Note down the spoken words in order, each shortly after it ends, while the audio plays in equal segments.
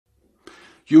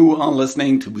You are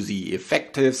listening to the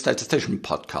Effective Statistician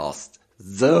Podcast,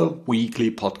 the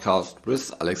weekly podcast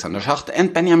with Alexander Schacht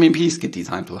and Benjamin Piske,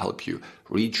 designed to help you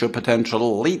reach your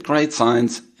potential, lead great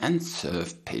science, and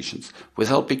serve patients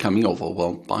without becoming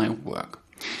overwhelmed by work.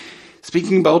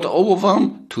 Speaking about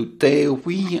overwhelm, today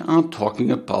we are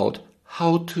talking about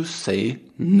how to say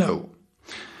no.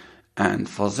 And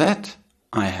for that,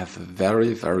 I have a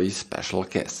very, very special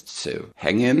guest. So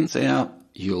hang in there.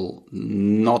 You'll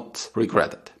not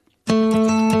regret it.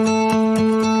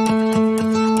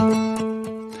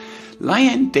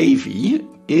 Liane Davey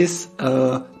is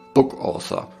a book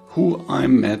author who I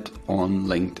met on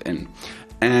LinkedIn.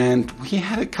 And we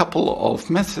had a couple of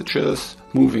messages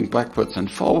moving backwards and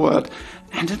forward.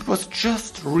 And it was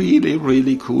just really,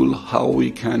 really cool how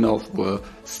we kind of were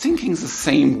thinking the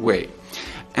same way.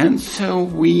 And so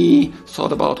we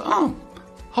thought about,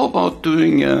 how about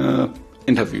doing a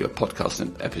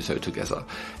podcast episode together?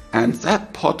 And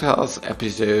that podcast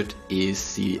episode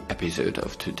is the episode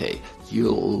of today.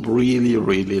 You'll really,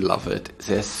 really love it.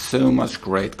 There's so much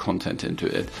great content into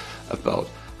it about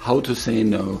how to say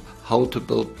no, how to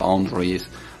build boundaries,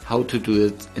 how to do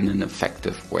it in an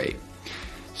effective way.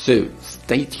 So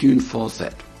stay tuned for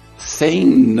that.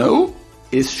 Saying no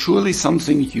is surely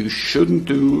something you shouldn't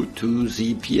do to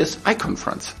the PSI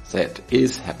conference that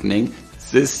is happening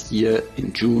this year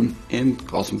in June in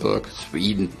Gothenburg,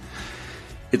 Sweden.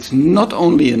 It's not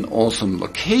only an awesome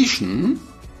location,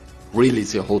 really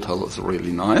the hotel is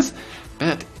really nice,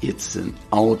 but it's an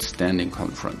outstanding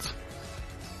conference.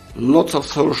 Lots of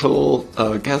social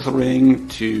gathering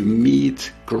to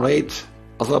meet great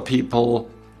other people,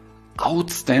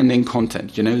 outstanding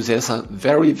content. You know, there's a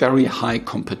very, very high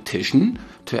competition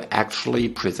to actually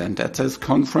present at this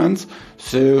conference.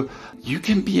 So you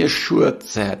can be assured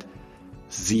that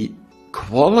the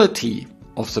quality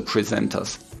of the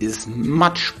presenters is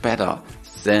much better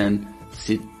than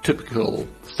the typical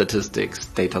statistics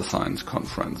data science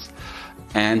conference.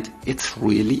 And it's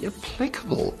really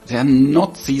applicable. They're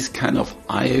not these kind of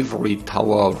ivory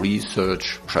tower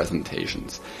research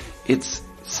presentations. It's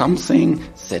something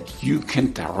that you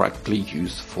can directly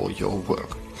use for your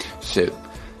work. So,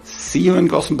 see you in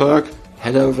Gothenburg.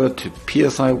 Head over to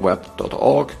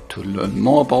psiweb.org to learn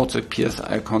more about the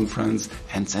PSI conference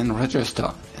and then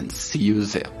register, and see you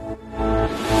there.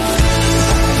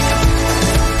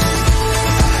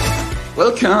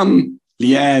 Welcome,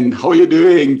 Liane. How are you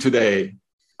doing today?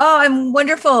 Oh, I'm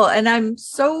wonderful. And I'm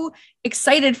so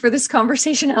excited for this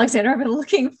conversation, Alexander. I've been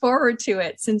looking forward to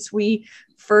it since we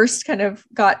first kind of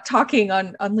got talking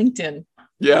on LinkedIn.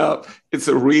 Yeah, it's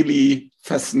a really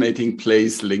fascinating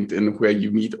place, LinkedIn, where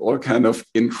you meet all kind of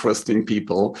interesting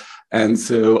people. And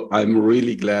so I'm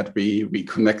really glad we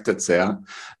connected there.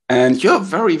 And you're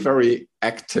very, very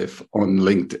active on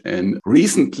LinkedIn.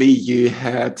 Recently, you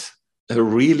had a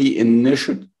really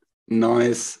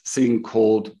nice thing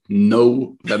called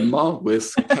November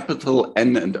with capital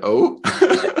N and O.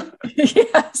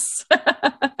 Yes.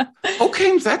 How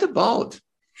came that about?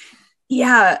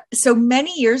 Yeah. So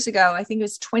many years ago, I think it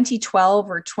was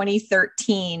 2012 or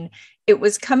 2013, it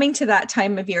was coming to that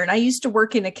time of year. And I used to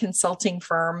work in a consulting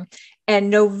firm, and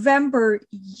November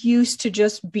used to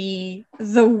just be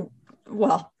the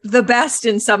best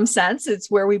in some sense.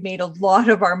 It's where we made a lot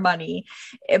of our money.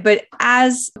 But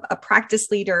as a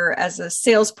practice leader, as a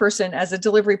salesperson, as a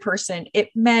delivery person,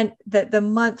 it meant that the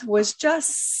month was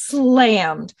just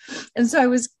slammed. And so I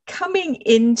was coming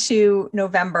into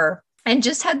November and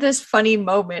just had this funny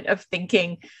moment of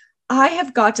thinking, I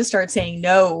have got to start saying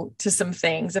no to some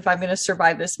things if I'm going to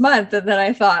survive this month. And then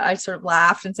I sort of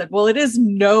laughed and said, well, it is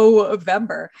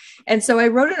November. And so I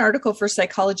wrote an article for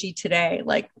Psychology Today,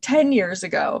 like 10 years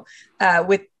ago,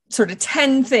 with sort of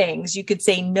 10 things you could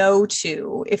say no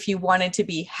to if you wanted to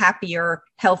be happier,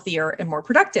 healthier, and more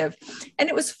productive. And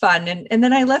it was fun. And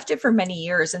then I left it for many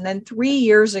years. And then 3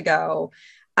 years ago,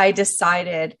 I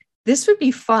decided this would be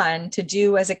fun to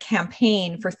do as a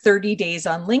campaign for 30 days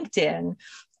on LinkedIn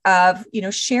of,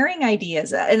 sharing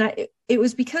ideas. And it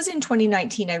was because in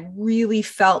 2019, I really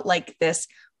felt like this,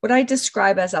 what I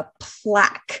describe as a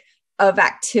plaque of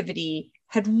activity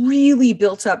had really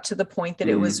built up to the point that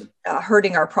it was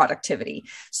hurting our productivity.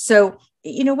 So,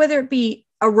 whether it be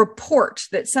a report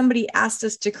that somebody asked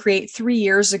us to create 3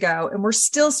 years ago, and we're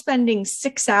still spending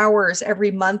 6 hours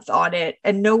every month on it,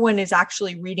 and no one is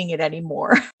actually reading it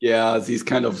anymore. Yeah, these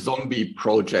kind of zombie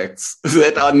projects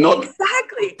that are not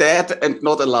exactly dead and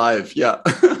not alive. Yeah.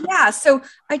 Yeah. So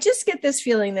I just get this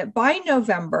feeling that by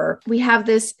November, we have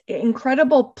this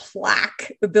incredible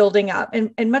plaque building up.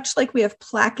 And much like we have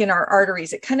plaque in our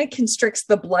arteries, it kind of constricts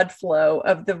the blood flow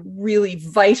of the really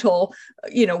vital,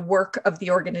 work of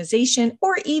the organization,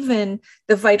 or even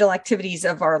the vital activities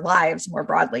of our lives more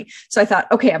broadly. So I thought,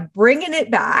 okay, I'm bringing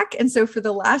it back. And so for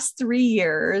the last 3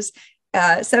 years,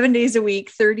 7 days a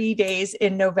week, 30 days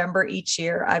in November each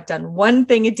year, I've done one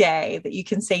thing a day that you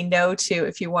can say no to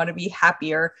if you want to be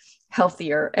happier,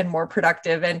 healthier, and more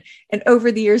productive. And over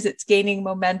the years, it's gaining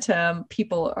momentum.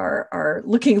 People are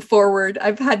looking forward.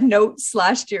 I've had notes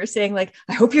last year saying like,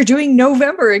 I hope you're doing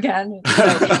November again.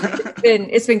 So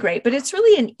it's been great, but it's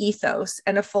really an ethos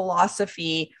and a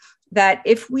philosophy that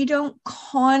if we don't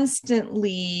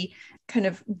constantly kind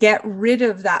of get rid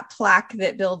of that plaque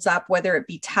that builds up, whether it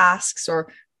be tasks or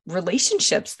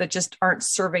relationships that just aren't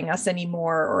serving us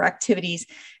anymore, or activities.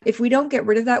 If we don't get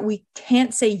rid of that, we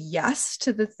can't say yes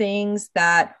to the things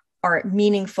that are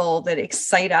meaningful, that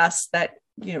excite us, that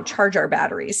charge our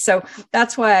batteries. So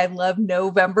that's why I love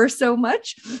November so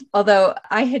much. Although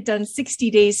I had done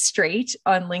 60 days straight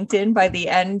on LinkedIn by the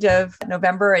end of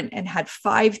November and had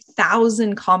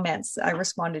 5,000 comments. I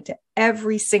responded to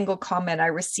every single comment I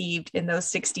received in those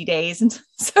 60 days. And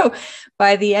so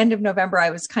by the end of November,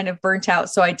 I was kind of burnt out.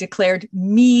 So I declared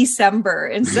me-cember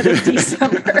instead of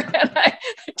December. And I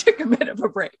took a bit of a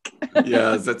break.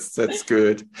 Yeah, that's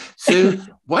good. So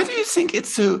why do you think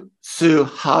it's so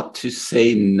hard to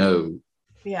say no?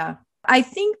 Yeah, I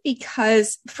think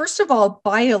because, first of all,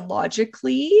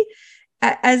 biologically,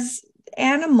 as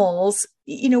animals,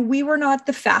 we were not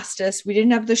the fastest. We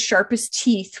didn't have the sharpest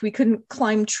teeth. We couldn't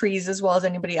climb trees as well as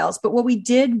anybody else. But what we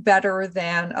did better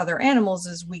than other animals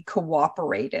is we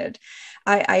cooperated.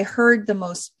 I heard the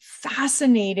most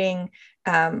fascinating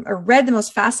or read the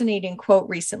most fascinating quote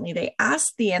recently. They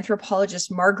asked the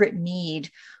anthropologist Margaret Mead,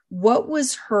 what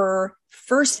was her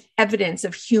first evidence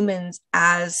of humans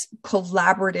as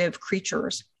collaborative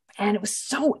creatures? And it was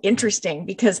so interesting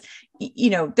because,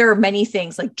 there are many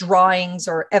things like drawings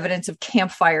or evidence of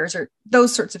campfires or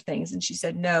those sorts of things. And she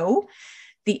said, no,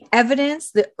 the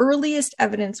earliest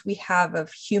evidence we have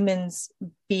of humans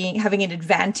having an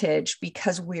advantage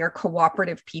because we are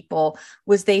cooperative people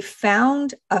was they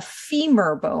found a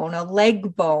femur bone, a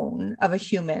leg bone of a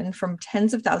human from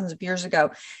tens of thousands of years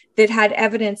ago that had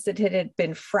evidence that it had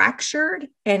been fractured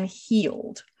and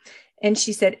healed. And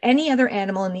she said, any other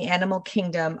animal in the animal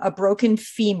kingdom, a broken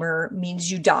femur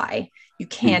means you die. You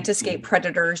can't escape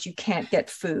predators, you can't get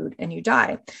food, and you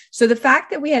die. So the fact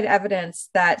that we had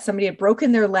evidence that somebody had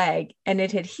broken their leg and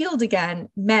it had healed again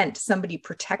meant somebody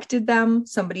protected them,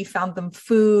 somebody found them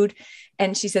food.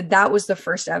 And she said that was the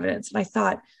first evidence. And I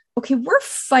thought, okay, we're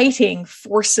fighting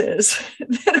forces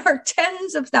that are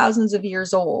tens of thousands of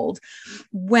years old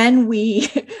when we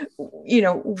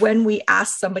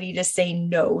ask somebody to say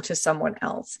no to someone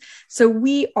else. So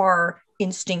we are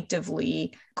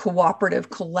instinctively cooperative,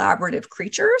 collaborative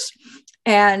creatures.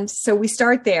 And so we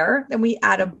start there, then we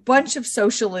add a bunch of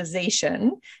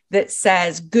socialization that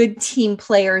says good team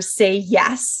players say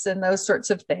yes and those sorts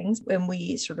of things. And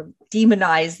we sort of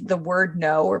demonize the word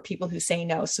no or people who say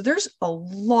no. So there's a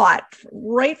lot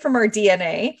right from our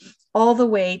DNA all the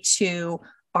way to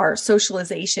our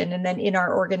socialization. And then in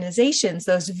our organizations,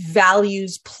 those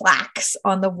values plaques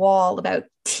on the wall about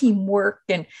teamwork.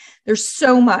 And there's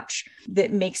so much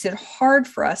that makes it hard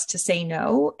for us to say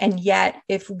no. And yet,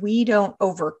 if we don't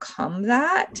overcome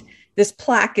that, this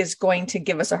plaque is going to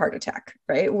give us a heart attack,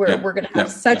 right? We're going to have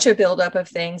such a buildup of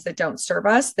things that don't serve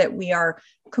us that we are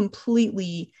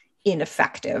completely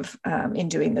ineffective in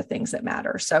doing the things that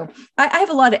matter. So I have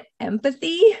a lot of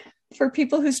empathy for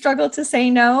people who struggle to say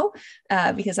no,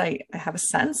 because I have a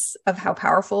sense of how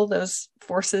powerful those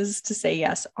forces to say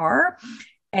yes are.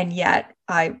 And yet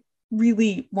I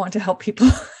really want to help people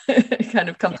kind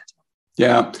of come to.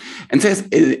 Yeah. And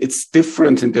it's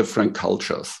different in different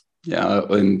cultures. Yeah.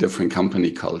 In different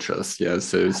company cultures. Yeah.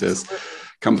 So there's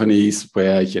companies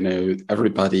where,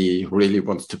 everybody really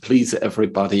wants to please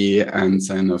everybody. And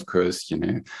then, of course,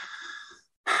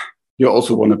 you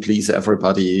also want to please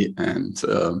everybody and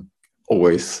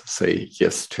always say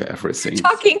yes to everything.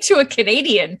 Talking to a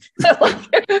Canadian, we're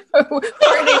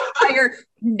an entire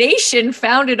nation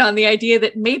founded on the idea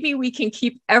that maybe we can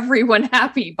keep everyone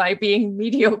happy by being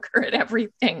mediocre at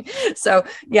everything. So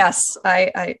yes,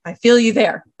 I feel you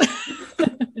there.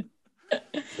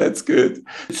 That's good.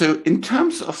 So in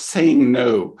terms of saying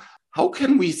no, how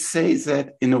can we say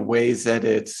that in a way that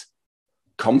it's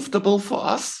comfortable for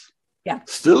us,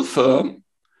 still firm,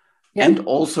 and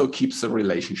also keeps the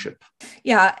relationship?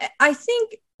 Yeah, I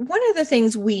think one of the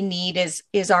things we need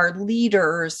is our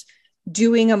leaders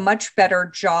doing a much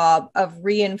better job of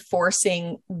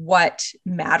reinforcing what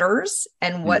matters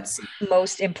and what's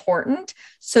most important,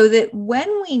 so that when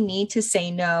we need to say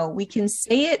no, we can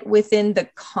say it within the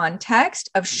context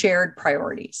of shared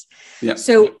priorities. Yeah.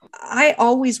 So I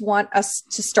always want us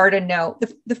to start a no.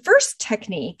 The first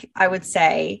technique I would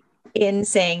say in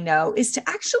saying no is to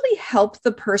actually help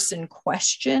the person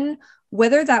question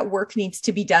whether that work needs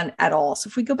to be done at all. So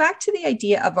if we go back to the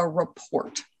idea of a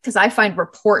report, because I find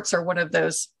reports are one of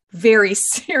those very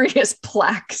serious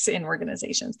plaques in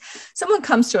organizations. Someone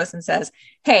comes to us and says,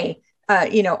 hey,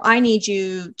 I need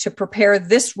you to prepare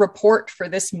this report for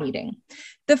this meeting.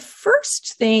 The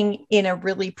first thing in a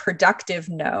really productive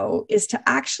no is to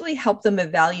actually help them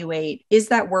evaluate, is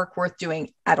that work worth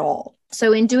doing at all?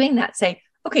 So in doing that, say,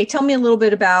 okay, tell me a little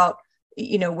bit about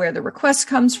where the request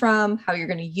comes from, how you're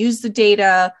going to use the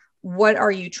data, what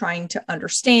are you trying to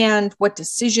understand, what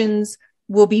decisions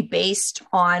will be based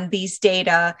on these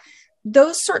data,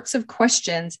 those sorts of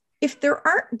questions. If there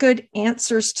aren't good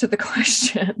answers to the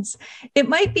questions, it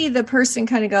might be the person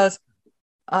kind of goes,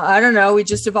 I don't know, we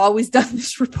just have always done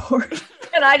this report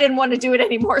and I didn't want to do it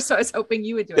anymore, so I was hoping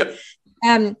you would do it.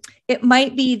 It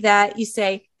might be that you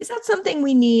say, is that something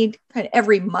we need kind of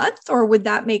every month, or would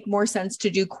that make more sense to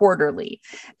do quarterly?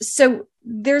 So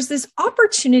there's this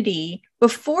opportunity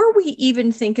before we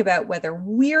even think about whether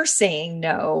we're saying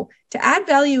no to add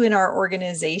value in our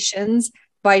organizations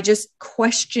by just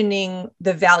questioning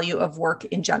the value of work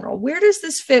in general. Where does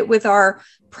this fit with our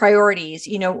priorities?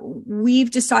 We've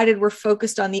decided we're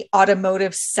focused on the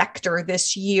automotive sector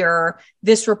this year.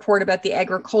 This report about the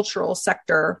agricultural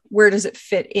sector, where does it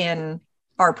fit in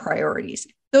our priorities?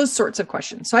 Those sorts of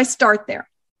questions. So I start there.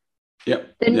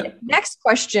 The next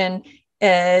question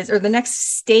is, or the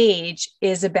next stage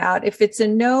is about, if it's a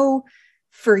no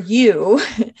for you,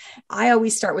 I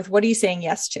always start with, what are you saying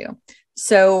yes to?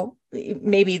 So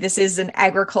maybe this is an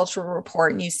agricultural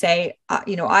report and you say,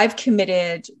 I've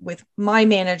committed with my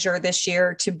manager this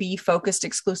year to be focused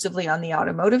exclusively on the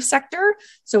automotive sector.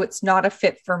 So it's not a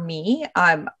fit for me.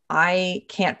 I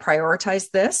can't prioritize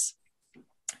this.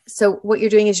 So what you're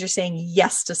doing is you're saying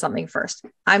yes to something first.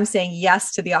 I'm saying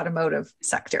yes to the automotive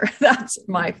sector. That's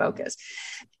my focus.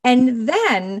 And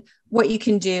then what you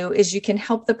can do is you can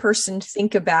help the person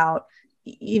think about,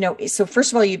 so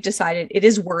first of all, you've decided it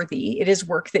is worthy. It is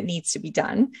work that needs to be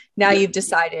done. Now you've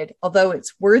decided, although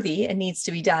it's worthy and needs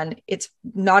to be done, it's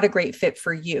not a great fit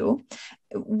for you.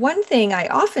 One thing I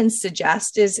often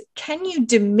suggest is, can you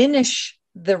diminish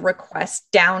the request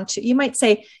down to, you might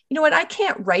say, you know what, I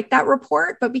can't write that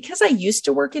report, but because I used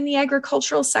to work in the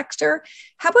agricultural sector,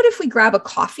 how about if we grab a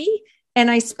coffee and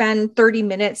I spend 30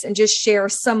 minutes and just share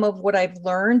some of what I've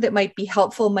learned that might be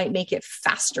helpful, might make it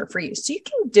faster for you. So you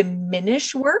can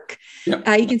diminish work. You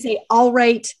can say, I'll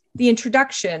write the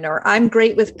introduction, or I'm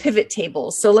great with pivot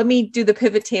tables, so let me do the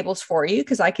pivot tables for you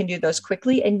because I can do those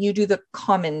quickly, and you do the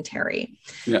commentary.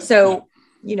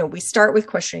 We start with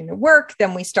questioning the work,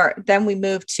 then we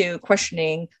move to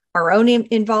questioning our own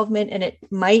involvement. And it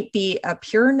might be a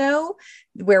pure no,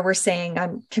 where we're saying,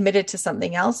 I'm committed to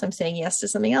something else. I'm saying yes to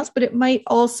something else, but it might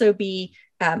also be,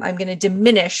 I'm going to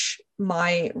diminish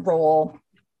my role,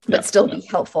 but still be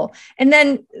helpful. And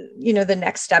then, the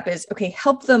next step is, okay,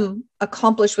 help them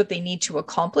accomplish what they need to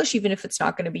accomplish, even if it's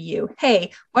not going to be you.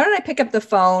 Hey, why don't I pick up the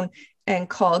phone and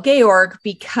call Georg,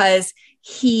 because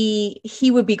he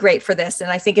would be great for this. And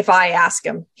I think if I ask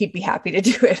him, he'd be happy to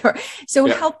do it.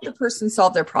 Help the person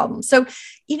solve their problem. So,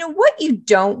 what you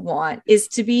don't want is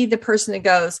to be the person that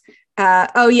goes,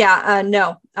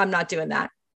 no, I'm not doing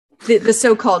that. The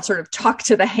so-called sort of talk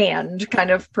to the hand kind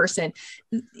of person.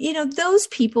 Those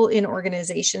people in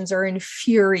organizations are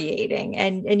infuriating,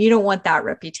 and you don't want that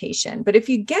reputation. But if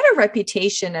you get a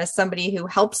reputation as somebody who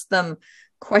helps them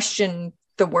question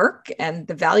the work and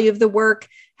the value of the work,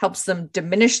 helps them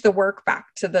diminish the work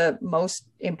back to the most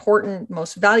important,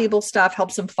 most valuable stuff,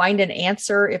 helps them find an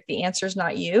answer if the answer is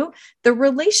not you, the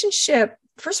relationship,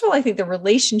 first of all, I think the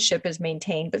relationship is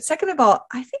maintained. But second of all,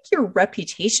 I think your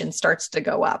reputation starts to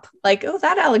go up. Like, oh,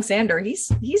 that Alexander,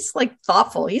 he's like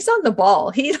thoughtful. He's on the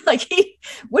ball.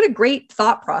 What a great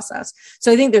thought process.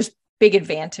 So I think there's big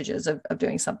advantages of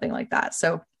doing something like that.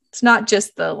 So it's not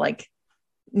just the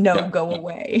go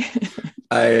away.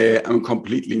 I am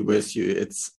completely with you.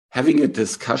 It's having a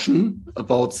discussion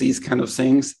about these kind of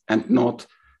things and not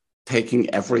taking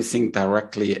everything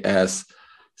directly as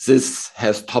this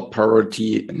has top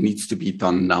priority and needs to be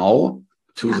done now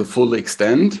to the full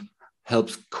extent,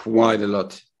 helps quite a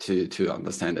lot to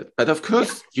understand it. But of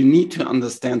course, you need to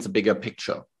understand the bigger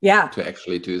picture to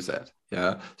actually do that.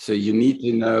 So you need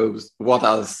to know what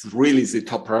are really the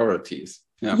top priorities.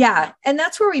 Yeah. And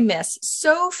that's where we miss.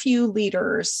 So few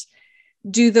leaders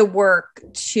do the work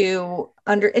to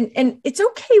and it's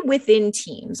okay within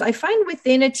teams. I find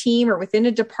within a team or within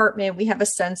a department, we have a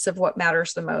sense of what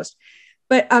matters the most.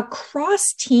 But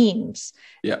across teams,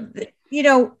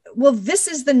 well, this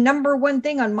is the number one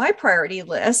thing on my priority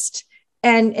list.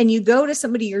 And you go to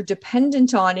somebody you're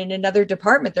dependent on in another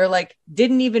department, they're like,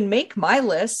 didn't even make my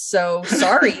list. So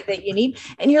sorry that you need.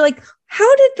 And you're like,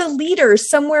 how did the leaders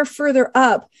somewhere further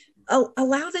up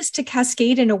allow this to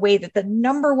cascade in a way that the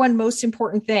number one most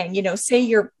important thing, say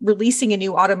you're releasing a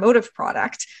new automotive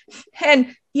product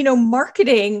and,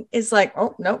 marketing is like,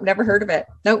 oh, no, never heard of it.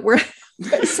 No, we're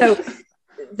so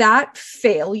that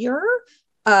failure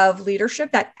of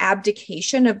leadership, that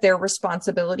abdication of their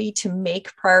responsibility to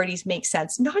make priorities make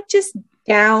sense, not just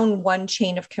down one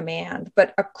chain of command,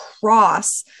 but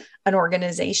across an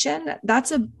organization.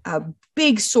 That's a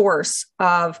big source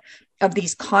of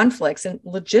these conflicts and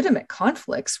legitimate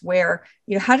conflicts where,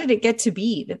 how did it get to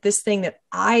be that this thing that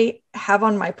I have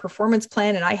on my performance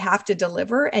plan and I have to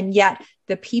deliver, and yet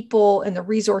the people and the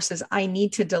resources I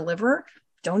need to deliver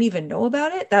don't even know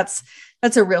about it? That's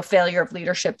a real failure of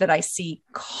leadership that I see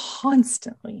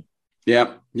constantly.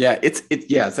 Yeah,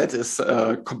 that is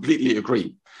completely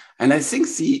agree. And I think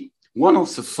one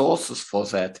of the sources for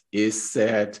that is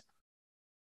that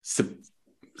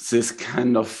this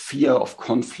kind of fear of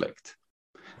conflict.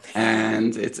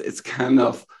 And it's kind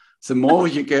of, the more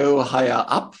you go higher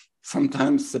up,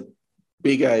 sometimes the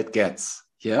bigger it gets.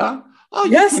 Yeah. Oh,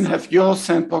 yes. You can have your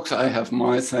sandbox, I have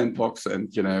my sandbox,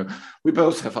 and we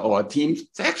both have our teams.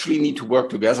 They actually need to work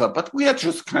together, but we are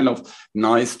just kind of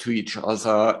nice to each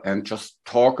other and just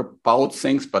talk about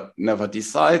things, but never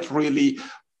decide really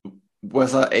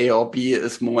whether A or B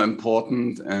is more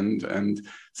important and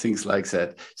things like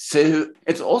that. So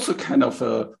it's also kind of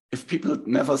if people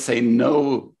never say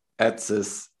no at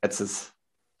this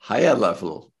higher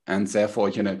level, and therefore,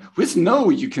 with no,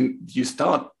 you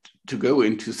start to go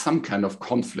into some kind of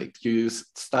conflict. You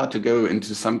start to go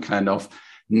into some kind of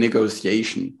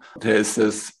negotiation. There's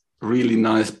this really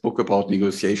nice book about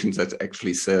negotiations that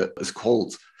actually is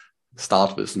called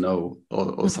Start With No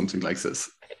or something like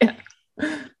this. Yeah.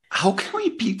 How can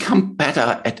we become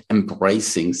better at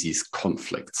embracing these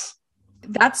conflicts?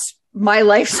 That's my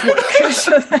life's work.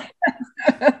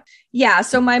 Yeah.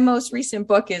 So my most recent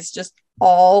book is just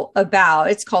all about,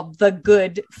 it's called The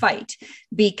Good Fight,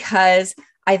 because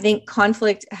I think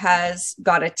conflict has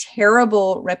got a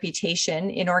terrible reputation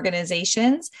in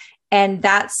organizations, and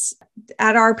that's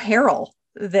at our peril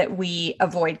that we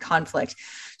avoid conflict.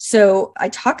 So I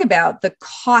talk about the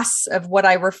costs of what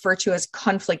I refer to as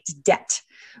conflict debt.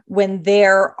 When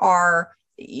there are,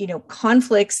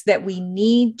 conflicts that we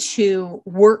need to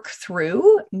work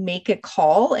through, make a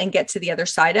call and get to the other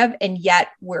side of, and yet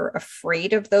we're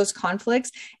afraid of those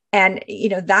conflicts. And,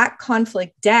 that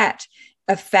conflict debt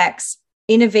affects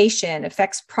innovation,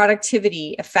 affects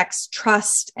productivity, affects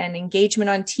trust and engagement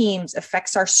on teams,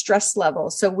 affects our stress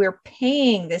levels. So we're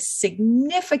paying this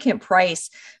significant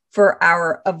price for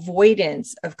our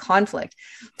avoidance of conflict.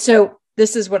 So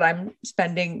this is what I'm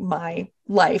spending my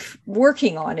life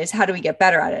working on, is how do we get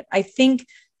better at it? I think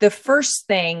the first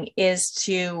thing is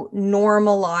to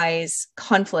normalize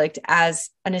conflict as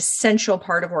an essential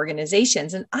part of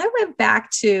organizations. And I went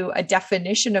back to a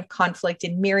definition of conflict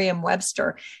in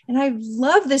Merriam-Webster, and I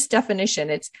love this definition.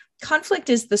 It's conflict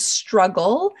is the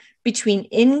struggle between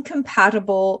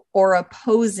incompatible or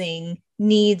opposing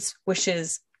needs,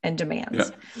 wishes, and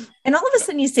demands. Yeah. And all of a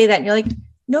sudden you say that and you're like,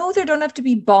 no, there don't have to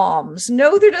be bombs.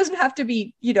 No, there doesn't have to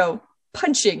be,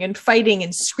 punching and fighting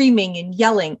and screaming and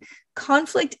yelling.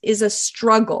 Conflict is a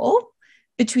struggle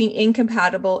between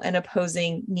incompatible and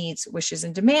opposing needs, wishes,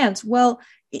 and demands. Well,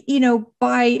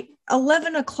 by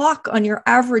 11 o'clock on your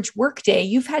average workday,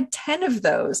 you've had 10 of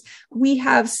those. We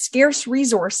have scarce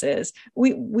resources.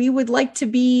 We would like to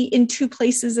be in two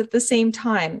places at the same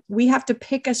time. We have to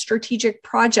pick a strategic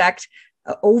project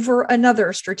over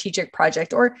another strategic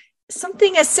project, or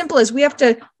something as simple as we have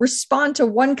to respond to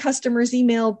one customer's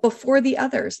email before the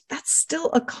others. That's still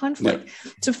a conflict.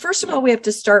 Yeah. So first of all, we have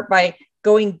to start by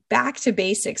going back to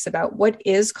basics about what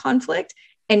is conflict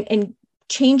and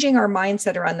changing our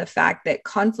mindset around the fact that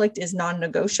conflict is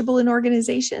non-negotiable in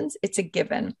organizations. It's a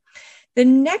given. The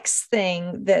next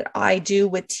thing that I do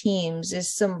with teams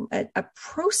is a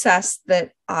process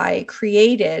that I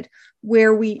created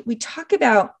where we talk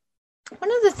about one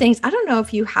of the things. I don't know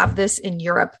if you have this in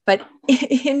Europe, but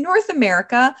in North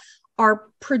America, our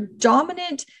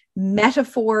predominant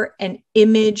metaphor and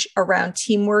image around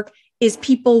teamwork is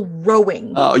people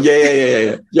rowing. Oh,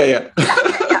 yeah.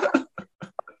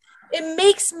 It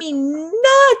makes me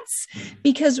nuts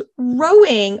because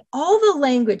rowing, all the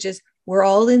languages, we're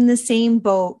all in the same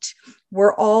boat.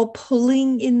 We're all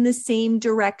pulling in the same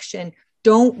direction.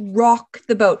 Don't rock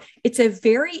the boat. It's a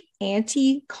very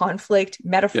anti-conflict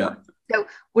metaphor. Yeah. So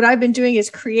what I've been doing is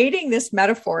creating this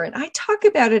metaphor, and I talk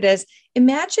about it as,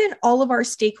 imagine all of our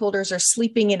stakeholders are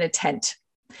sleeping in a tent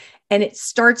and it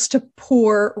starts to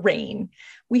pour rain.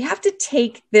 We have to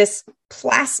take this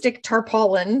plastic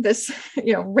tarpaulin, this,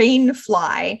 rain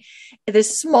fly,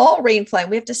 this small rain fly, and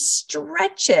we have to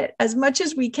stretch it as much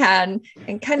as we can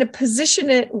and kind of position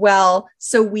it well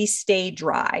so we stay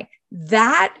dry.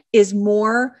 That is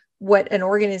more what an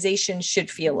organization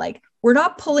should feel like. We're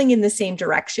not pulling in the same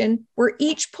direction. We're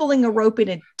each pulling a rope in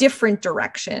a different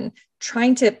direction,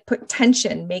 trying to put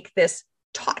tension, make this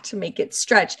taut, make it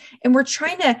stretch. And we're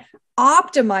trying to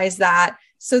optimize that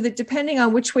so that depending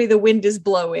on which way the wind is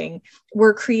blowing,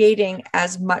 we're creating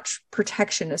as much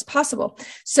protection as possible.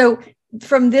 So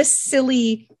from this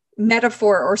silly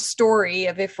metaphor or story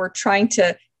of if we're trying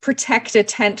to protect a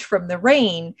tent from the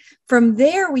rain, from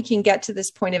there we can get to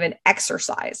this point of an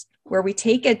exercise where we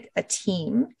take a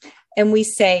team and we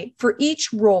say, for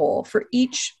each role, for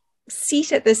each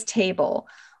seat at this table,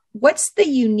 what's the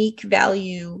unique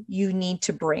value you need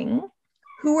to bring?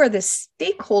 Who are the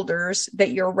stakeholders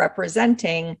that you're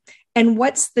representing? And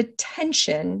what's the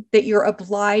tension that you're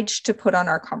obliged to put on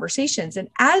our conversations? And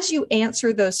as you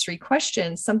answer those three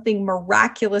questions, something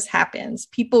miraculous happens.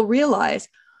 People realize,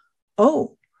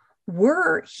 oh,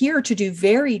 we're here to do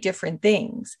very different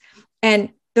things. And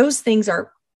those things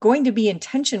are going to be in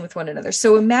tension with one another.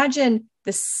 So imagine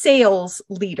the sales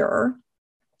leader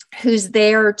who's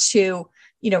there to,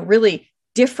 really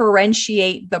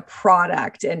differentiate the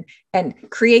product and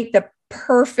create the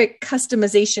perfect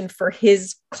customization for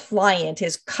his client,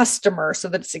 his customer, so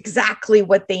that it's exactly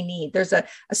what they need. There's a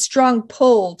strong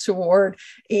pull toward,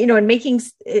 and making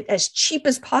it as cheap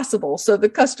as possible so the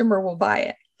customer will buy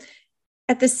it.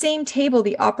 At the same table,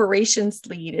 the operations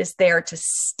lead is there to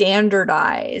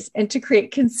standardize and to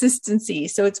create consistency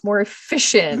so it's more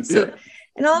efficient. So,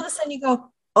 and all of a sudden you go,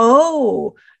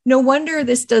 oh, no wonder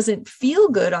this doesn't feel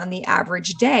good on the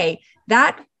average day.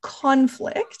 That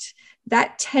conflict,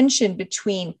 that tension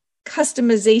between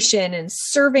customization and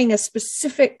serving a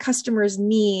specific customer's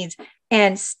needs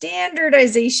and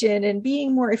standardization and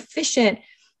being more efficient,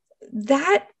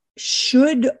 that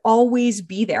should always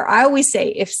be there. I always say,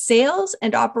 if sales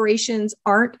and operations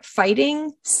aren't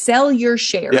fighting, sell your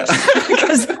shares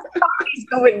because the company's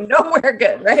going nowhere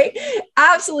good, right?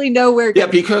 Absolutely nowhere good. Yeah,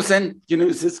 because then,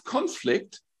 this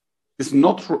conflict is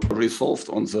not resolved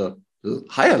on the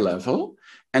higher level,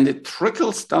 and it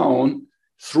trickles down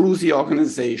through the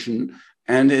organization,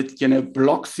 and it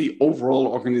blocks the overall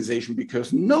organization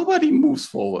because nobody moves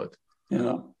forward.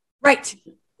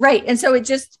 Right. And so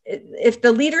if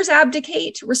the leaders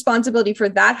abdicate responsibility for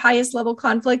that highest level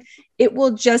conflict, it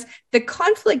will the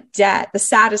conflict debt, the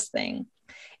saddest thing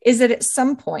is that at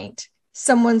some point,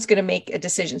 someone's going to make a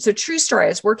decision. So true story, I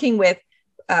was working with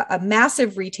a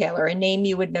massive retailer, a name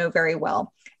you would know very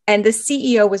well. And the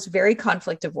CEO was very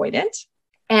conflict avoidant.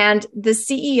 And the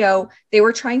CEO, they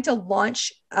were trying to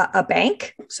launch a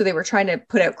bank. So they were trying to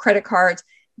put out credit cards.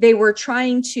 They were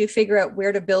trying to figure out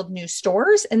where to build new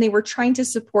stores, and they were trying to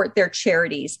support their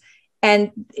charities.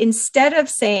 And instead of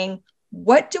saying,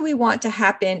 what do we want to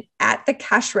happen at the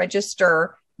cash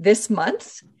register this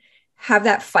month, have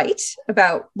that fight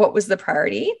about what was the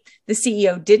priority, the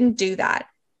CEO didn't do that.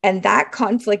 And that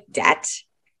conflict debt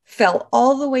fell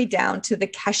all the way down to the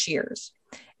cashiers.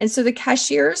 And so the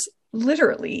cashiers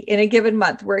literally in a given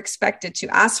month were expected to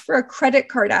ask for a credit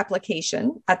card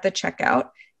application at the checkout.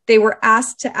 They were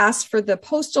asked to ask for the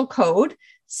postal code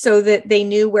so that they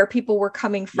knew where people were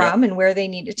coming from and where they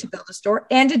needed to build a store,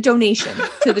 and a donation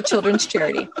to the children's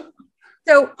charity.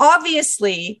 So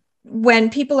obviously, when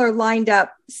people are lined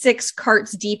up 6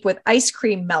 carts deep with ice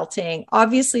cream melting,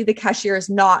 obviously the cashier is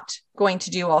not going to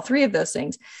do all 3 of those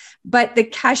things. But the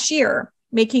cashier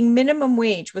making minimum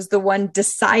wage was the one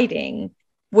deciding,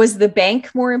 was the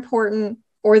bank more important,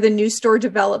 or the new store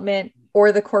development,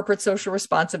 or the corporate social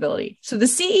responsibility? So the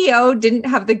CEO didn't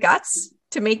have the guts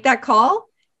to make that call,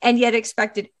 and yet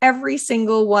expected every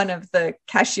single one of the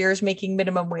cashiers making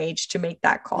minimum wage to make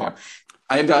that call. Yeah.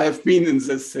 And I have been in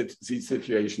these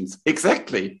situations.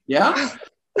 Exactly. Yeah.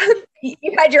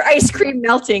 You had your ice cream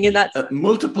melting in that.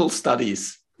 Multiple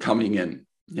studies coming in.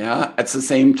 Yeah. At the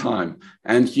same time.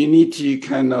 And you need to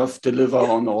kind of deliver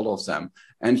on all of them.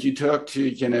 And you talk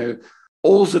to,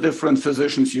 all the different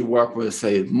physicians you work with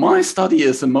say, my study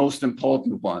is the most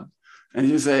important one. And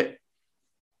you say,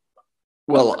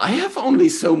 well, I have only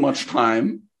so much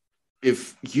time.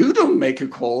 if you don't make a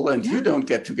call and you don't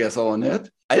get together on it,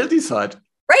 I'll decide.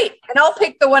 Right. And I'll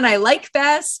pick the one I like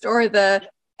best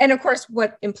and of course,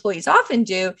 what employees often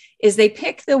do is they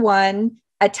pick the one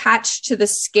attached to the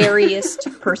scariest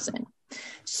person.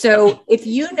 So if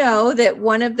you know that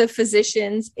one of the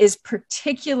physicians is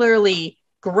particularly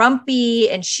grumpy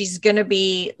and she's going to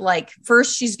be like,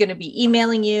 first she's going to be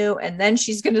emailing you and then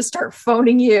she's going to start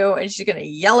phoning you and she's going to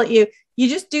yell at you. You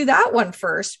just do that one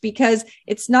first because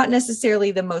it's not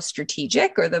necessarily the most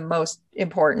strategic or the most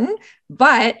important.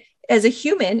 But as a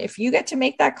human, if you get to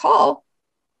make that call,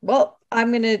 well,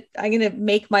 I'm gonna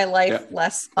make my life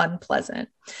less unpleasant.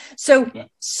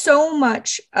 So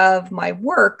much of my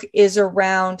work is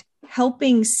around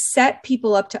helping set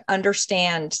people up to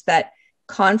understand that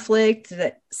conflict,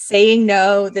 that saying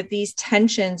no, that these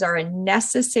tensions are a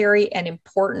necessary and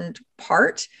important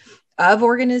part of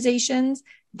organizations,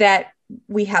 that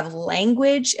we have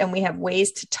language and we have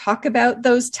ways to talk about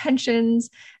those tensions,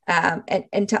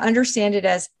 and to understand it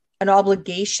as an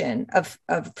obligation of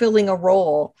filling a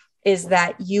role is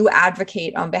that you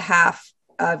advocate on behalf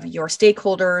of your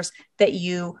stakeholders, that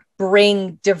you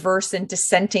bring diverse and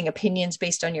dissenting opinions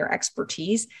based on your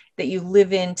expertise, that you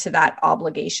live into that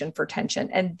obligation for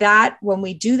tension. And that when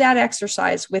we do that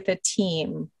exercise with a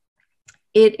team,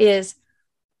 it is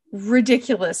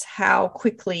ridiculous how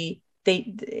quickly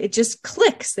it just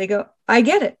clicks. They go, I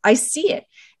get it. I see it.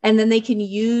 And then they can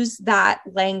use that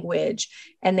language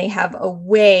and they have a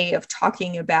way of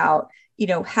talking about,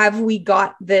 have we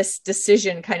got this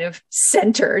decision kind of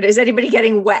centered? Is anybody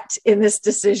getting wet in this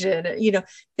decision?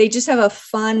 They just have a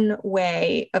fun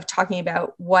way of talking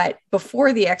about what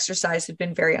before the exercise had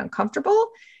been very uncomfortable.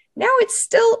 Now it's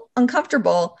still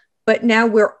uncomfortable, but now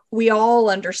we all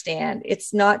understand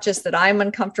it's not just that I'm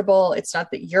uncomfortable. It's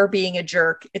not that you're being a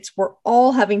jerk. It's we're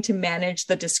all having to manage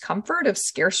the discomfort of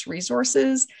scarce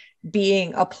resources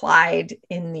being applied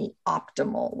in the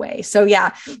optimal way. So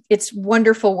yeah, it's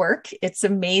wonderful work. It's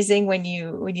amazing when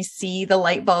you see the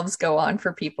light bulbs go on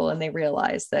for people and they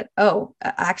realize that, oh,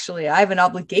 actually I have an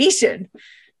obligation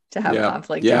to have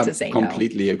conflict and to say no.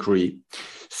 Completely agree.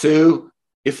 So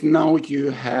if now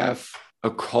you have a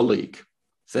colleague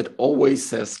that always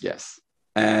says yes,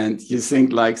 and you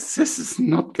think like, this is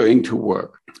not going to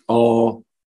work, or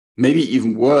maybe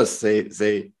even worse,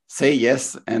 they say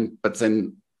yes, but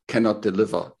then cannot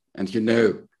deliver. And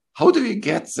how do you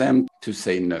get them to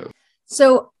say no?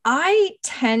 So I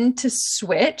tend to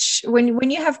switch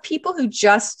when you have people who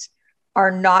just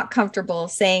are not comfortable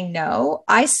saying no,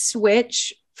 I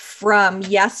switch from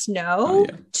yes, no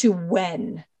to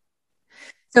when.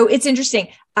 So it's interesting.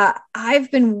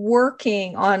 I've been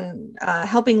working on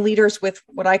helping leaders with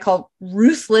what I call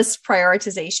ruthless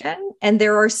prioritization. And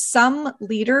there are some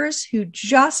leaders who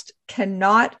just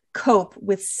cannot cope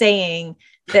with saying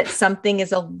that something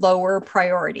is a lower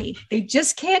priority. They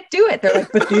just can't do it. They're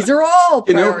like, but these are all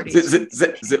priorities.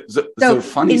 The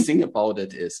funny thing about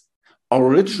it is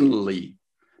originally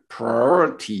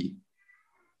priority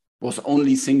was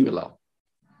only singular.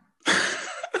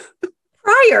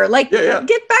 Prior,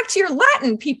 get back to your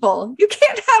Latin, people. You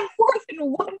can't have more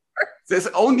than one word. There's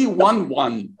only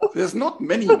one. There's not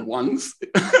many ones.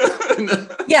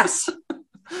 Yes,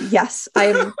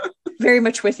 I'm very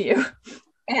much with you.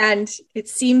 And it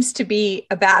seems to be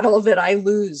a battle that I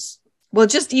lose. Well,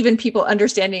 just even people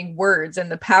understanding words and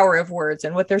the power of words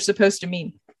and what they're supposed to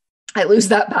mean. I lose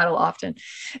that battle often.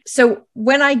 So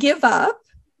when I give up,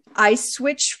 I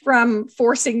switch from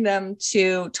forcing them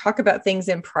to talk about things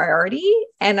in priority,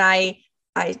 and I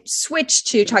switch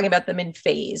to talking about them in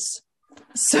phase.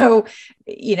 So,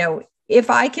 if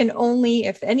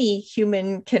any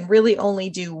human can really only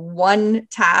do one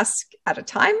task at a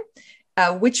time,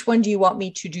 which one do you want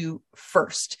me to do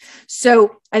first?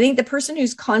 So I think the person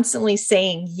who's constantly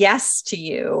saying yes to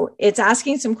you, it's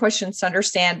asking some questions to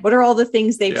understand what are all the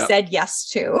things they've said yes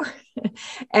to,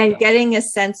 and getting a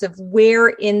sense of where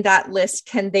in that list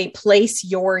can they place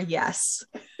your yes,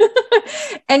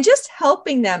 and just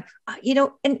helping them,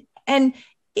 and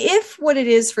if what it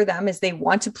is for them is they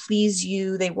want to please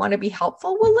you, they want to be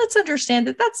helpful, well, let's understand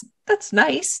that that's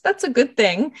nice. That's a good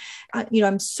thing.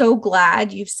 I'm so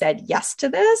glad you've said yes to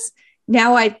this.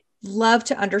 Now I'd love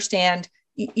to understand,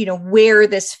 where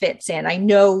this fits in. I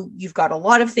know you've got a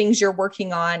lot of things you're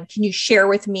working on. Can you share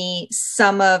with me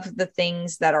some of the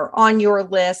things that are on your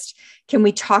list? Can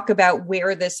we talk about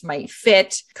where this might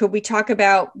fit? Could we talk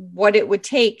about what it would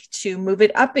take to move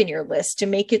it up in your list, to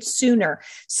make it sooner?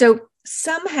 So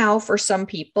somehow for some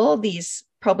people, these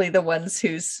probably the ones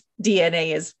whose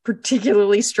DNA is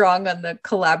particularly strong on the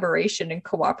collaboration and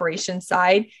cooperation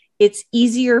side, it's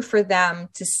easier for them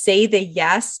to say the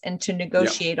yes and to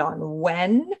negotiate on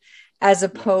when, as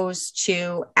opposed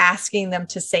to asking them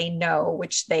to say no,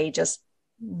 which they just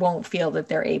won't feel that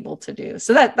they're able to do.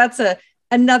 So that's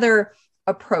another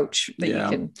approach that you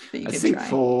can I think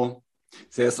try.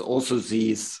 There's also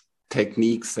these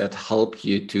techniques that help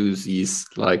you do these,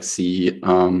 like the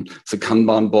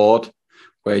Kanban board,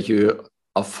 where you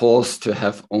are forced to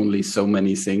have only so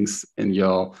many things in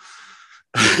your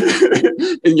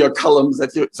in your columns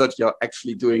that you're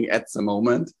actually doing at the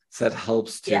moment. That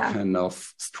helps to kind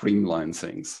of streamline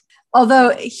things. Although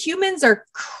humans are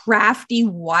crafty,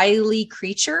 wily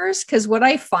creatures, because what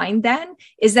I find then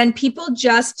is people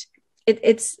just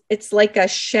it's like a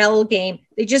shell game.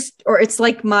 They just, or it's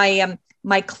like my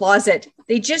closet.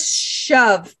 They just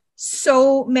shove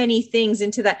so many things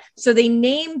into that. So they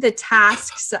name the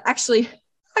tasks. Actually,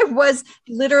 I was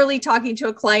literally talking to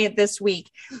a client this week,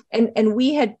 and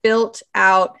we had built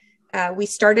out. We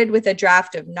started with a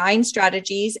draft of 9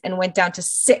 strategies and went down to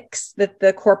 6 that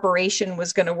the corporation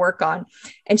was going to work on.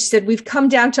 And she said, we've come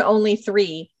down to only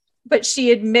 3, but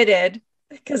she admitted,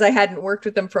 because I hadn't worked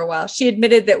with them for a while, she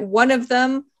admitted that one of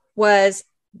them was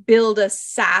build a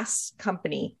SaaS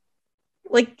company.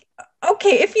 Like,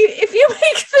 okay, if you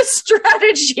make the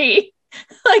strategy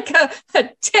like a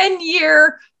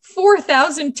 10-year,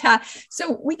 4,000 tasks,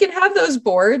 so we can have those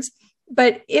boards.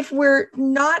 But if we're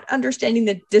not understanding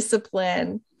the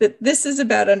discipline, that this is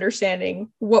about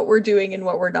understanding what we're doing and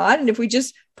what we're not. And if we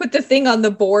just put the thing on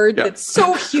the board that's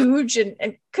so huge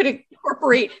and could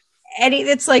incorporate any,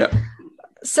 it's like,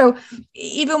 so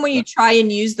even when you try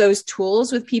and use those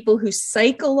tools with people who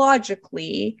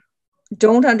psychologically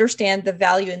don't understand the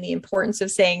value and the importance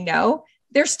of saying no,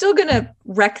 they're still going to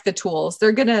wreck the tools.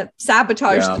 They're going to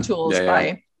sabotage the tools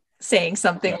by saying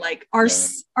something like our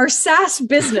SaaS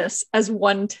business as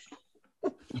one.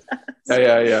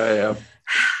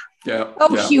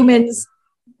 Humans,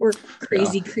 we're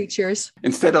crazy creatures.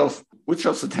 Instead of which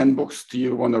of the 10 books do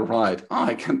you want to write? Oh,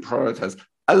 I can prioritize.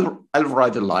 I'll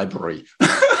write a library.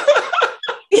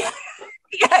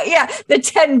 The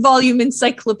 10-volume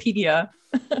encyclopedia.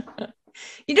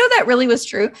 You know, that really was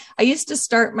true. I used to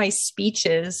start my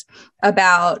speeches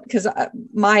about, because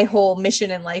my whole mission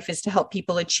in life is to help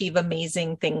people achieve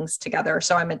amazing things together.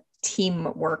 So I'm a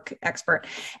teamwork expert.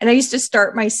 And I used to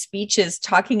start my speeches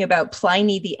talking about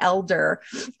Pliny the Elder.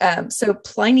 So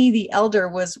Pliny the Elder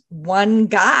was one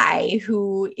guy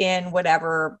who, in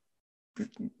whatever,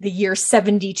 the year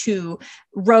 72,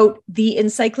 wrote the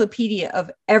encyclopedia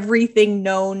of everything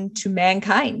known to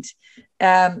mankind.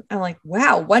 I'm like,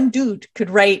 wow, one dude could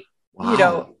write,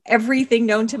 everything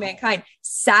known to mankind.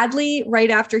 Sadly, right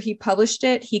after he published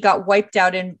it, he got wiped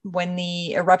out when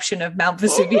the eruption of Mount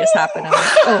Vesuvius happened.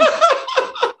 I'm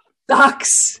like,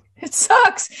 sucks. It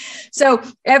sucks. So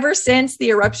ever since the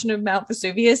eruption of Mount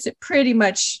Vesuvius, it pretty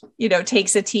much,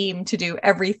 takes a team to do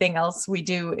everything else we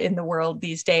do in the world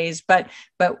these days. But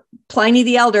Pliny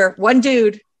the Elder, one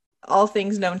dude, all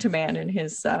things known to man in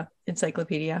his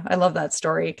encyclopedia. I love that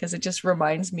story because it just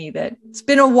reminds me that it's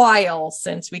been a while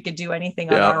since we could do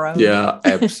anything on our own. Yeah,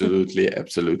 absolutely.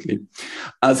 Absolutely.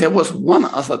 There was one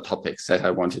other topic that I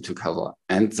wanted to cover,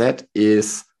 and that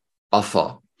is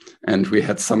buffer. And we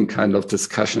had some kind of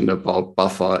discussion about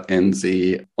buffer on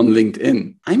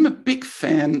LinkedIn. I'm a big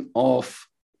fan of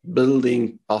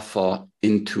building buffer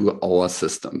into our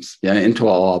systems, into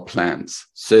our plans,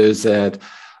 so that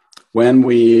when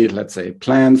we, let's say,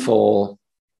 plan for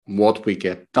what we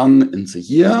get done in the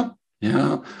year,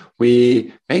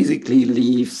 we basically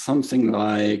leave something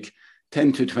like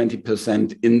 10 to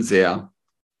 20% in there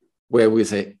where we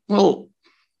say, well,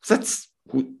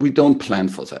 we don't plan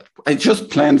for that. I just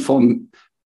plan for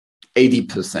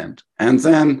 80%. And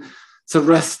then the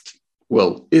rest,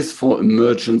 is for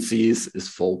emergencies, is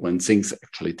for when things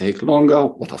actually take longer,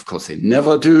 what of course they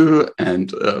never do,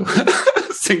 and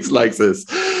things like this.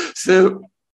 So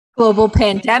global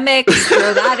pandemics,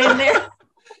 throw that in there.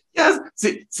 Yes,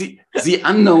 the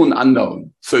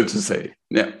unknown, so to say.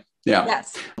 Yeah.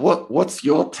 Yes. What's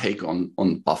your take on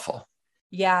buffer?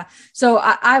 Yeah. So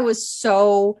I was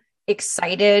so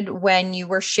excited when you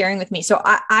were sharing with me. So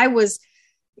I was,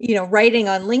 writing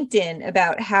on LinkedIn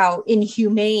about how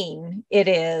inhumane it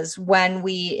is when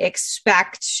we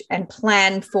expect and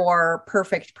plan for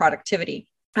perfect productivity.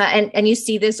 And you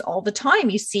see this all the time.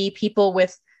 You see people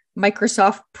with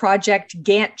Microsoft project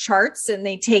Gantt charts, and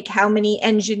they take how many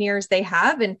engineers they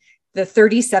have and the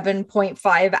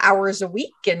 37.5 hours a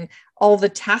week and all the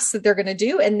tasks that they're going to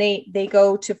do. And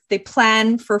they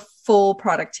plan for full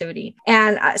productivity.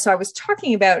 And so I was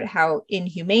talking about how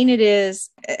inhumane it is,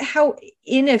 how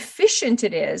inefficient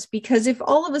it is, because if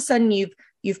all of a sudden you've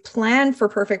you've planned for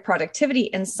perfect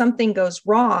productivity and something goes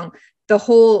wrong,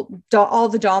 all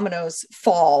the dominoes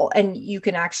fall and you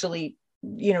can actually,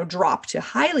 drop to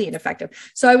highly ineffective.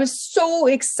 So I was so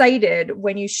excited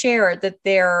when you shared that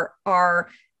there are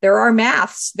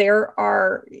maths, there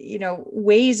are,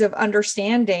 ways of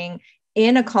understanding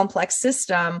in a complex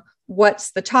system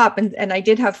what's the top. And I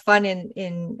did have fun in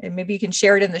and maybe you can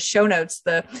share it in the show notes,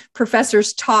 the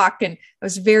professor's talk. And I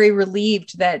was very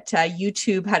relieved that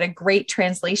YouTube had a great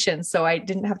translation. So I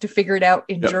didn't have to figure it out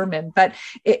in German, but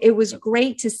it was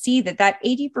great to see that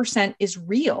 80% is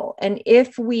real. And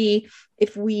if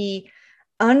we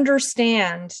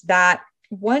understand that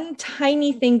one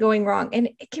tiny thing going wrong, and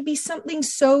it could be something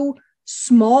so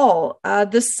small,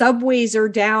 the subways are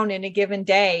down in a given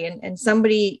day and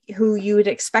somebody who you had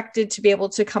expected to be able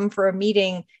to come for a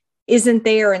meeting isn't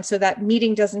there. And so that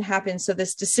meeting doesn't happen. So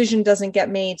this decision doesn't get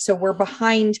made. So we're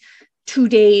behind 2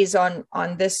 days on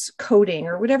this coding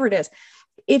or whatever it is.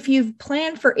 If you've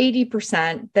planned for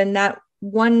 80%, then that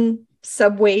one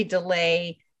subway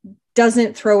delay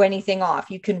doesn't throw anything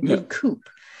off. You can recoup.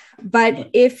 But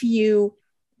if you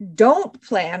don't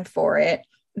plan for it,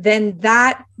 then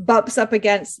that bumps up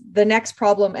against the next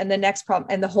problem and the next problem,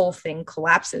 and the whole thing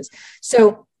collapses.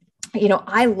 So,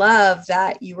 I love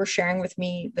that you were sharing with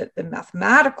me the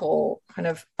mathematical kind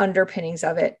of underpinnings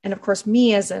of it. And of course,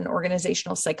 me as an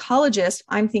organizational psychologist,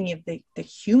 I'm thinking of the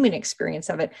human experience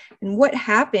of it. And what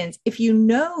happens if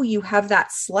you have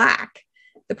that slack,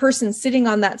 the person sitting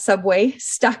on that subway,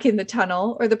 stuck in the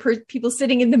tunnel, or the people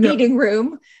sitting in the meeting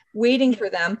room waiting for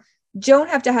them, don't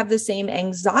have to have the same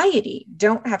anxiety,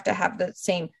 don't have to have the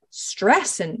same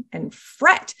stress and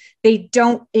fret. They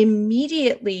don't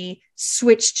immediately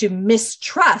switch to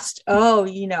mistrust. Oh,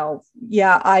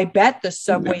 I bet the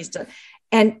subways do.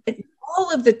 And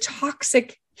all of the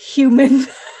toxic human,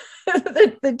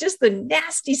 just the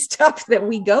nasty stuff that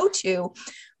we go to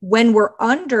when we're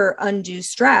under undue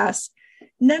stress,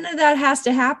 none of that has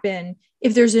to happen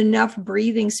if there's enough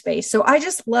breathing space. So I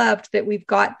just loved that we've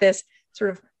got this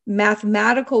sort of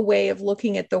mathematical way of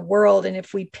looking at the world. And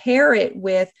if we pair it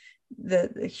with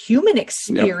the human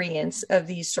experience of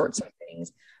these sorts of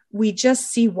things, we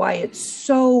just see why it's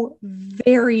so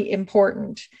very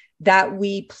important that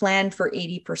we plan for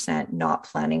 80%, not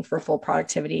planning for full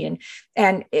productivity.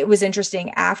 And it was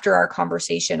interesting, after our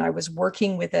conversation, I was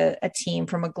working with a team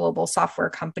from a global software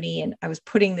company, and I was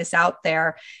putting this out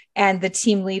there. And the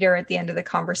team leader at the end of the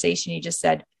conversation, he just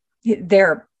said,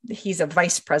 he's a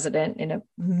vice president in a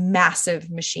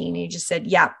massive machine. He just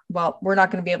said, well, we're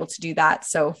not going to be able to do that.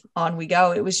 So on we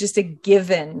go. It was just a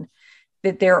given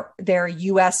that they're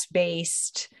US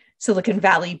based, Silicon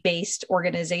Valley based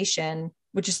organization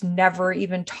would just never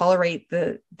even tolerate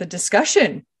the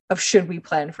discussion of should we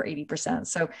plan for 80%.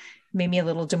 So it made me a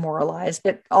little demoralized,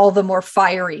 but all the more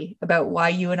fiery about why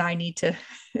you and I need to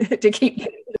keep.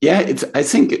 Yeah, I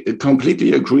think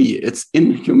completely agree. It's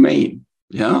inhumane.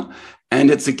 Yeah. And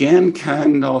it's again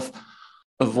kind of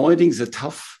avoiding the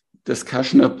tough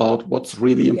discussion about what's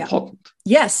really important.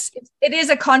 Yes. It is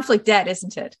a conflict debt,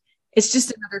 isn't it? It's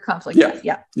just another conflict debt.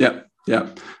 Yeah.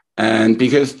 And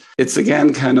because it's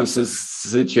again kind of this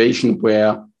situation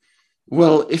where,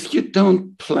 well, if you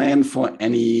don't plan for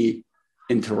any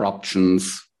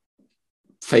interruptions,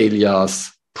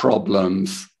 failures,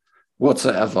 problems,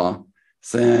 whatsoever,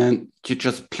 then you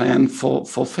just plan for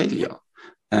failure.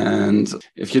 And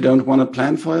if you don't want to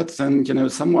plan for it, then,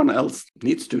 someone else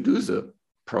needs to do the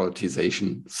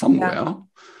prioritization somewhere. Yeah.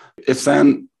 If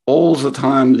then all the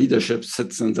time leadership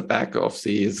sits in the back of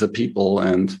the people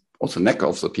and also neck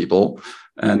of the people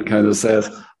and kind of says,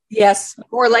 yes,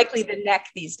 more likely the neck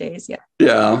these days.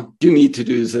 Yeah, you need to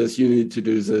do this, you need to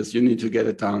do this, you need to get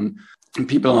it done. And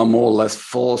people are more or less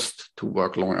forced to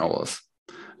work long hours,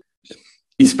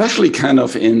 especially kind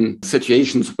of in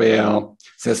situations where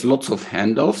there's lots of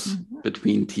handoffs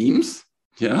between teams.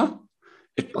 Yeah.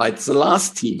 It bites the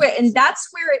last team. And that's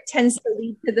where it tends to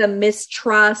lead to the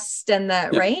mistrust and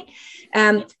right?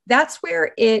 That's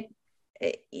where I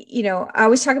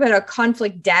always talk about a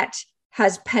conflict debt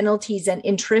has penalties and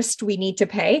interest we need to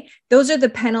pay. Those are the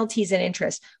penalties and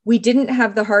interest. We didn't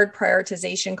have the hard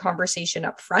prioritization conversation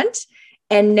up front.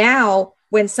 And now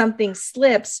when something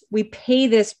slips, we pay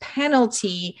this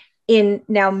penalty in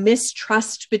now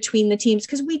mistrust between the teams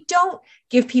because we don't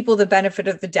give people the benefit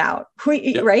of the doubt,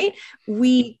 right?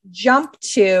 We jump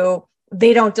to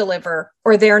they don't deliver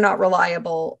or they're not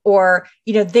reliable or,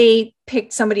 they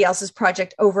picked somebody else's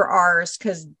project over ours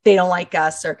because they don't like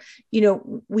us or,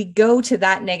 we go to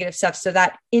that negative stuff. So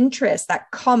that interest,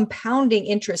 that compounding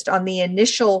interest on the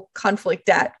initial conflict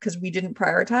debt, because we didn't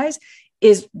prioritize,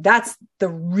 that's the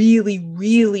really,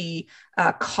 really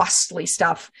costly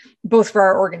stuff, both for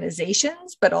our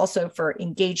organizations, but also for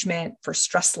engagement, for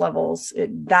stress levels.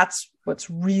 That's what's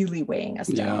really weighing us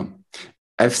down. Yeah.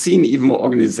 I've seen even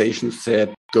organizations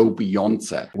that go beyond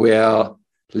that, where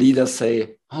leaders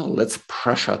say, oh, let's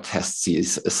pressure test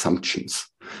these assumptions.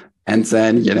 And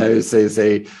then, they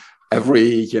say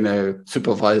every,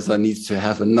 supervisor needs to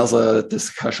have another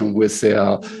discussion with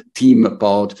their team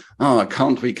about,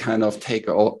 can't we kind of take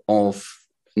off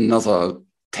another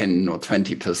 10 or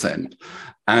 20%?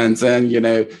 And then,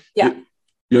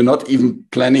 you're not even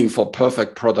planning for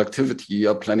perfect productivity.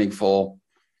 You're planning for,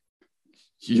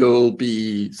 you'll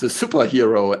be the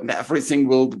superhero and everything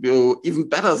will go even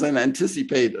better than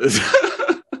anticipated.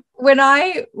 When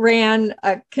I ran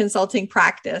a consulting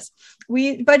practice,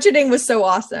 budgeting was so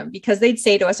awesome because they'd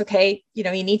say to us, okay, you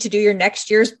need to do your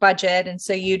next year's budget. And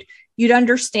so you'd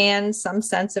understand some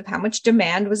sense of how much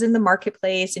demand was in the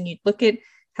marketplace, and you'd look at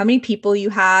how many people you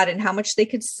had and how much they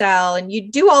could sell. And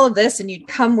you'd do all of this and you'd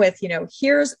come with,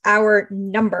 here's our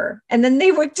number. And then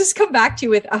they would just come back to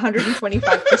you with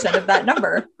 125% of that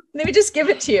number. And they would just give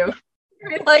it to you.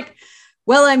 You're like,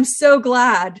 well, I'm so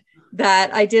glad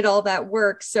that I did all that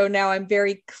work. So now I'm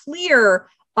very clear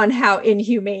on how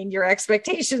inhumane your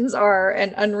expectations are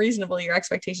and unreasonable your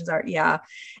expectations are. Yeah.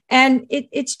 And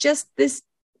it's just this,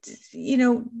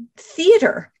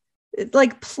 theater,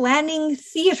 like planning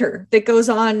theater that goes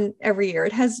on every year.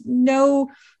 It has no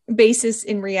basis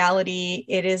in reality.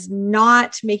 It is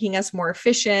not making us more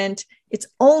efficient. It's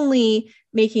only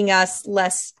making us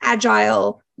less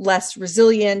agile, less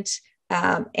resilient,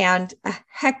 and a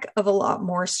heck of a lot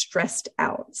more stressed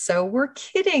out. So we're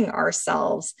kidding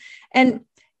ourselves. And,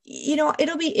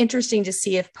 it'll be interesting to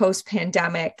see if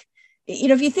post-pandemic,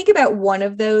 if you think about one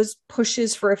of those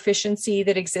pushes for efficiency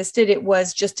that existed, it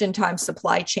was just-in-time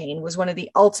supply chain was one of the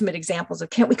ultimate examples of,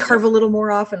 can't we carve a little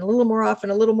more off and a little more off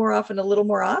and a little more off and a little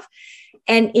more off?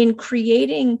 And in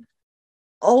creating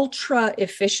ultra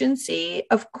efficiency,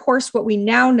 of course, what we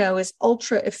now know is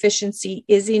ultra efficiency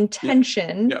is in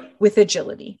tension with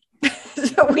agility.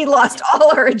 So we lost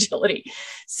all our agility.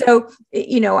 So,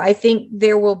 I think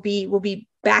we'll be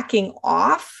backing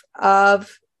off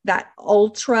of that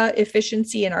ultra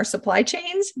efficiency in our supply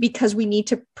chains because we need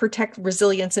to protect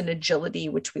resilience and agility,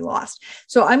 which we lost.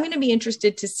 So I'm going to be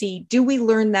interested to see, do we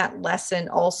learn that lesson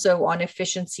also on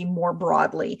efficiency more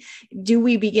broadly? Do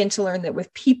we begin to learn that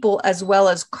with people as well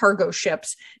as cargo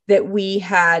ships that we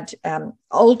had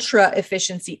ultra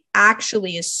efficiency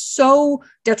actually is so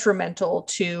detrimental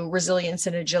to resilience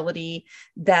and agility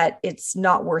that it's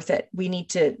not worth it. We need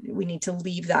to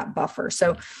leave that buffer.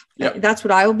 So that's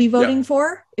what I will be voting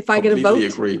for if I get a vote.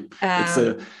 Agree.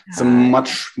 It's a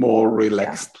much more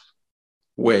relaxed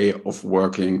way of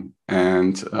working,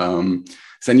 and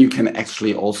then you can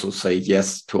actually also say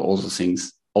yes to all the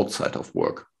things outside of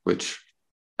work, which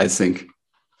I think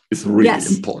is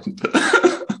really important.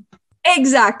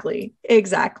 Exactly.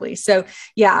 So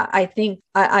I think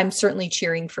I'm certainly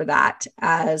cheering for that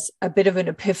as a bit of an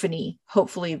epiphany,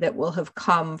 hopefully, that will have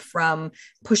come from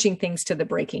pushing things to the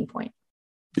breaking point.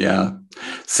 Yeah.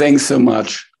 Thanks so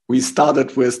much. We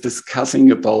started with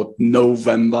discussing about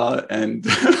November and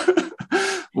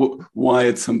why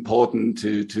it's important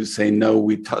to say no.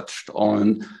 We touched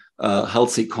on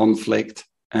healthy conflict,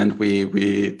 and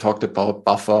we talked about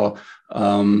buffer.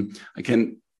 I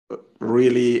can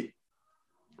really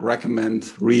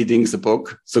recommend reading the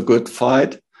book, The Good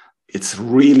Fight. It's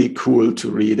really cool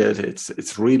to read it.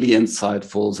 It's really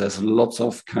insightful. There's lots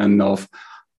of kind of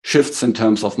shifts in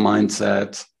terms of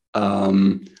mindset,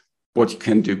 what you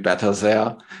can do better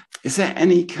there. Is there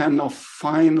any kind of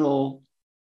final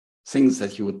things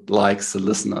that you would like the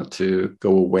listener to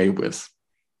go away with?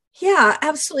 Yeah,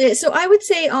 absolutely. So I would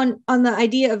say on the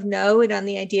idea of no and on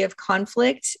the idea of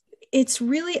conflict, it's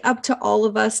really up to all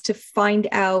of us to find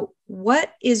out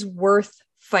what is worth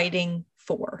fighting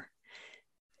for.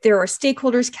 There are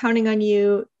stakeholders counting on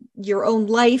you, your own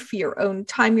life, your own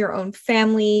time, your own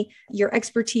family, your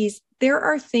expertise. There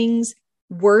are things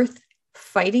worth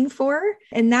fighting for.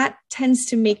 And that tends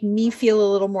to make me feel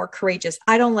a little more courageous.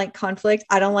 I don't like conflict.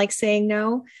 I don't like saying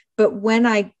no. But when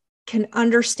I can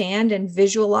understand and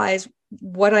visualize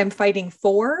what I'm fighting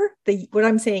for, what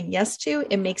I'm saying yes to,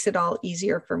 it makes it all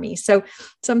easier for me. So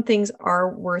some things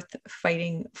are worth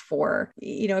fighting for.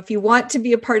 If you want to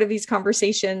be a part of these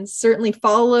conversations, certainly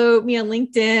follow me on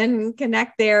LinkedIn,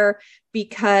 connect there,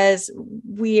 because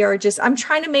I'm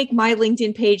trying to make my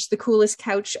LinkedIn page the coolest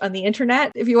couch on the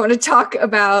internet. If you want to talk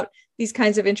about these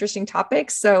kinds of interesting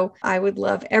topics. So I would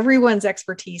love everyone's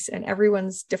expertise and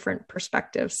everyone's different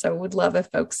perspectives. So would love if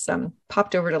folks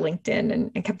popped over to LinkedIn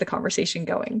and kept the conversation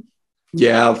going.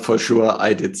 Yeah, for sure.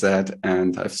 I did that.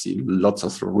 And I've seen lots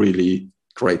of really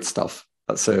great stuff.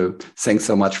 So thanks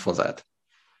so much for that.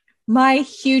 My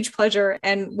huge pleasure.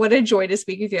 And what a joy to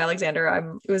speak with you,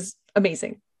 Alexander. It was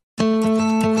amazing.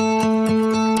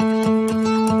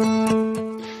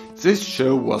 This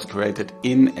show was created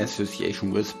in association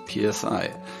with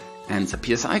PSI. And the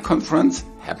PSI conference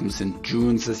happens in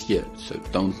June this year, so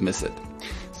don't miss it.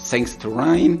 Thanks to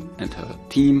Ryan and her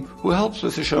team who helps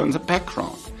with the show in the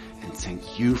background. And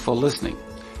thank you for listening.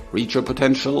 Reach your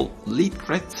potential, lead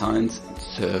great science, and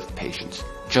serve patients.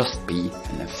 Just be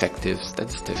an effective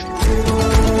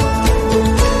statistician.